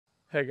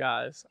Hey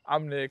guys,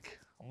 I'm Nick.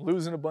 I'm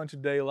losing a bunch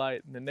of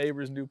daylight. The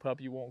neighbor's new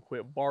puppy won't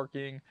quit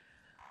barking.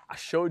 I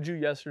showed you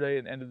yesterday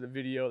at the end of the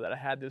video that I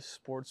had this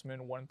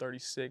Sportsman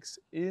 136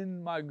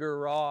 in my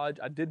garage.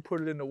 I did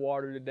put it in the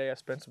water today. I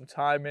spent some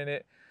time in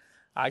it.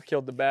 I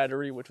killed the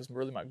battery, which was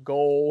really my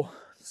goal,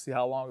 to see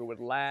how long it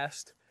would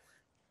last.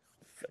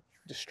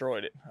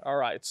 Destroyed it. All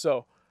right,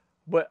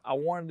 but I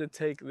wanted to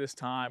take this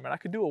time, and I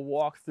could do a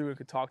walkthrough and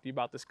could talk to you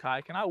about this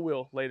kayak, and I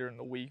will later in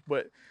the week.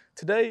 But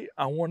today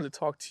I wanted to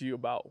talk to you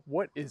about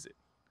what is it?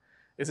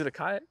 Is it a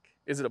kayak?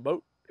 Is it a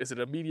boat? Is it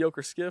a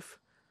mediocre skiff?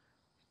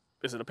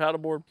 Is it a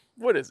paddleboard?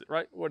 What is it,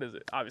 right? What is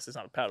it? Obviously, it's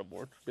not a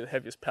paddleboard. It's the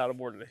heaviest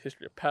paddleboard in the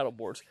history of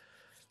paddleboards.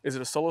 Is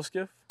it a solo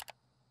skiff?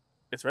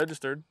 It's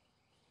registered.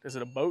 Is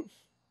it a boat?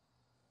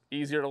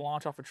 Easier to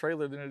launch off a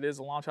trailer than it is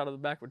to launch out of the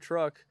back of a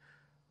truck.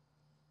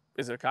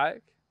 Is it a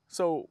kayak?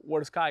 So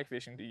what is kayak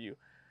fishing to you?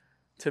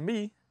 To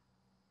me,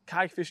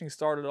 kayak fishing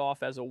started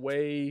off as a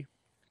way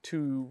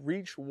to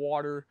reach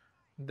water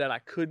that I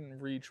couldn't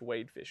reach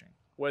wade fishing.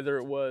 Whether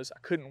it was I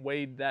couldn't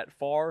wade that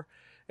far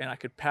and I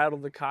could paddle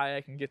the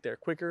kayak and get there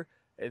quicker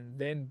and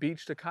then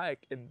beach the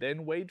kayak and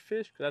then wade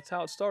fish. That's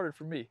how it started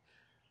for me.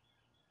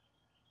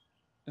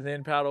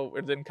 Then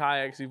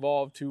kayaks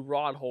evolved to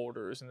rod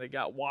holders and they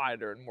got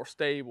wider and more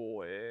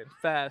stable and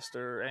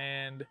faster,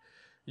 and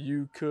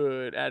you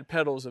could add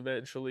pedals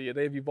eventually, and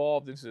they've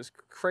evolved into this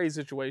crazy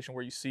situation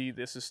where you see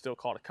this is still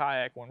called a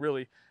kayak when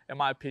really, in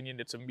my opinion,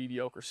 it's a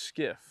mediocre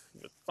skiff,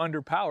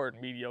 underpowered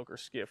mediocre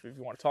skiff if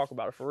you want to talk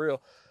about it for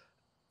real.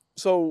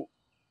 So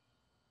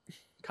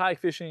kayak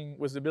fishing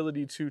was the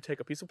ability to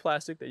take a piece of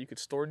plastic that you could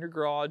store in your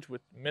garage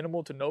with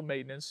minimal to no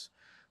maintenance,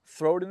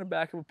 throw it in the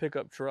back of a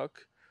pickup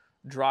truck,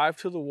 drive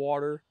to the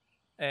water,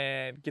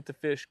 and get the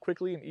fish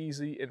quickly and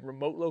easy in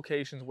remote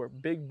locations where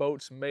big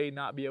boats may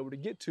not be able to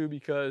get to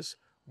because,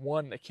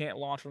 one, they can't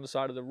launch on the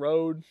side of the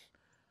road.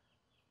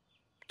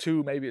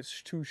 Two, maybe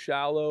it's too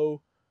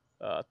shallow.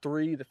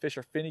 Three, the fish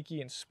are finicky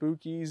and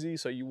spook easy,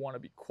 so you want to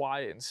be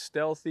quiet and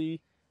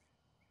stealthy,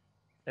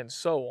 and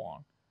so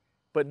on.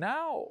 But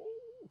now,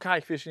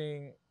 kayak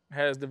fishing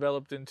has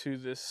developed into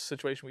this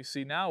situation we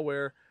see now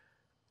where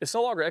it's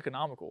no longer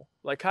economical.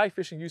 Like, kayak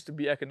fishing used to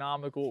be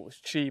economical. It was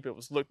cheap. It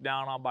was looked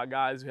down on by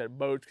guys who had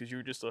boats because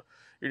you're just a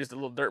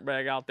little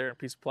dirtbag out there in a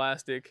piece of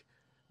plastic.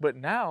 But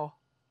now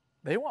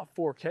they want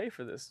 4K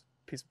for this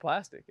piece of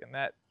plastic and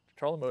that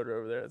trolling motor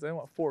over there. They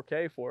want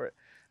 4K for it.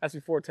 That's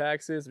before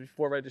taxes,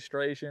 before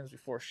registrations,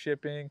 before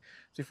shipping,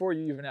 before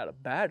you even add a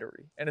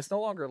battery. And it's no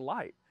longer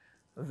light.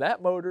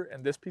 That motor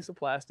and this piece of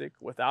plastic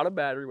without a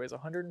battery weighs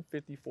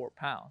 154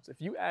 pounds.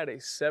 If you add a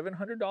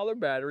 $700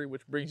 battery,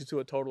 which brings you to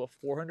a total of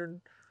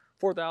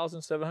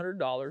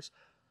 $4,700,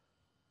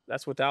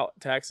 that's without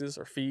taxes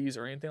or fees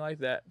or anything like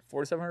that,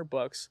 4,700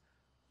 bucks.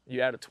 You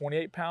add a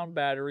 28-pound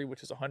battery,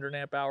 which is a 100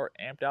 amp hour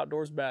amped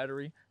outdoors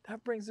battery.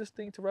 That brings this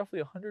thing to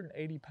roughly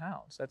 180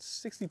 pounds. That's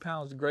 60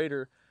 pounds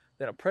greater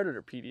than a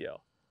Predator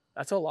PDL.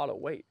 That's a lot of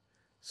weight.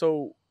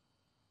 So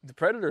the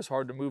Predator is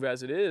hard to move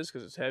as it is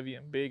because it's heavy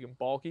and big and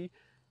bulky.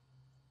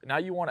 Now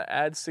you want to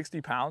add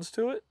 60 pounds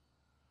to it?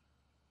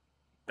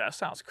 That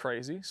sounds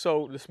crazy.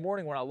 So this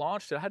morning when I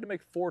launched it, I had to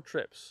make 4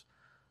 trips.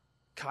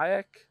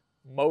 Kayak,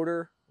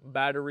 motor,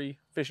 battery,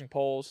 fishing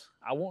poles.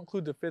 I won't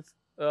include the 5th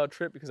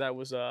trip because that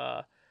was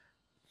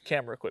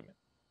camera equipment,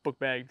 book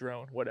bag,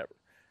 drone, whatever.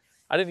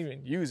 I didn't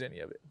even use any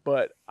of it,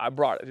 but I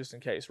brought it just in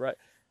case, right?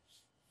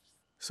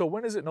 So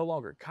when is it no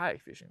longer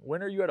kayak fishing?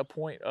 When are you at a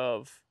point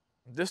of,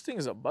 this thing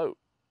is a boat?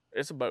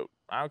 It's a boat.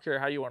 I don't care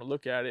how you want to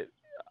look at it.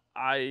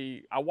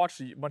 I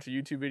watched a bunch of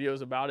YouTube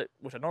videos about it,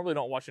 which I normally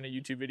don't watch any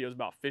YouTube videos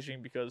about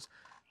fishing because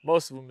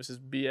most of them is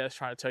just BS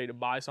trying to tell you to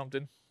buy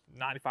something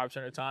 95%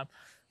 of the time.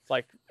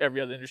 Like every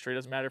other industry, it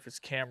doesn't matter if it's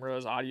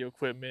cameras, audio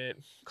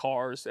equipment,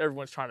 cars,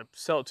 everyone's trying to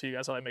sell it to you.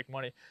 That's how they make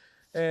money.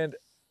 And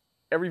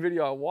every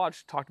video I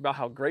watched talked about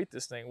how great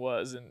this thing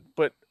was.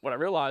 But what I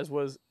realized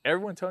was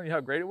everyone telling you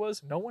how great it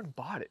was, no one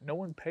bought it. No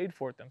one paid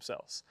for it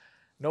themselves.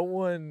 No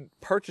one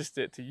purchased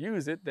it to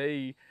use it.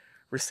 They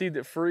received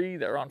it free.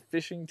 They were on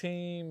fishing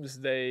teams.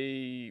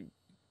 They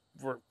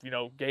were,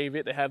 gave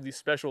it. They have these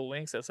special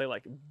links that say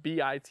like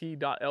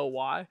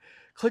bit.ly.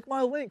 Click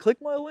my link, click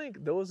my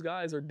link. Those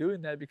guys are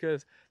doing that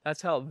because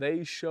that's how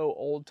they show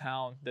Old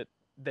Town that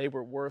they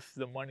were worth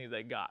the money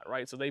they got,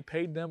 right? So they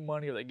paid them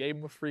money or they gave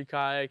them a free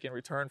kayak in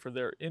return for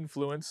their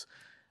influence.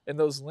 And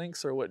those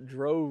links are what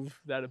drove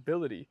that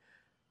ability.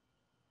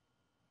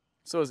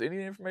 So is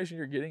any information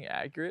you're getting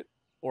accurate,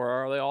 or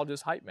are they all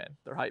just hype men?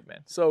 They're hype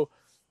men. So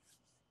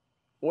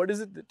what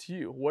is it to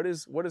you? What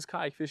is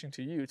kayak fishing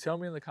to you? Tell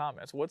me in the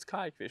comments. What's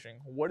kayak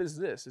fishing? What is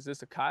this? Is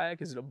this a kayak?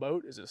 Is it a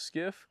boat? Is it a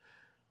skiff?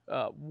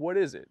 What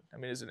is it? I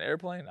mean, is it an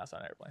airplane? That's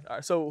not an airplane. All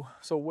right, so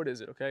what is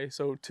it, okay?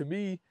 So to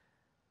me,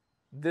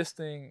 this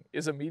thing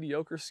is a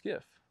mediocre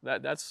skiff.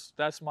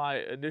 That's my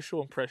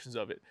initial impressions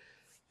of it.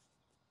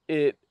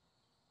 It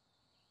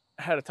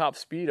had a top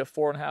speed of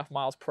 4.5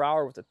 miles per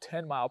hour with a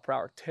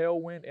 10-mile-per-hour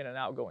tailwind and an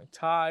outgoing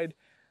tide.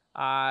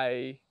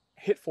 I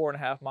hit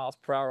 4.5 miles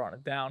per hour on a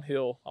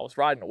downhill. I was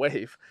riding a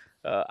wave.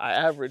 I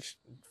averaged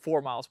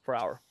 4 miles per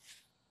hour.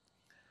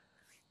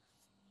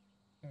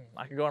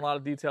 I can go in a lot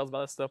of details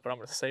about this stuff, but I'm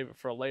going to save it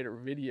for a later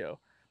video.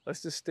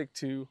 Let's just stick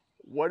to,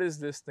 what is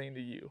this thing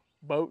to you?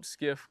 Boat,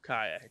 skiff,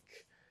 kayak.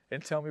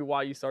 And tell me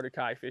why you started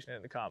kayak fishing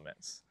in the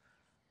comments.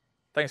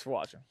 Thanks for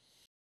watching.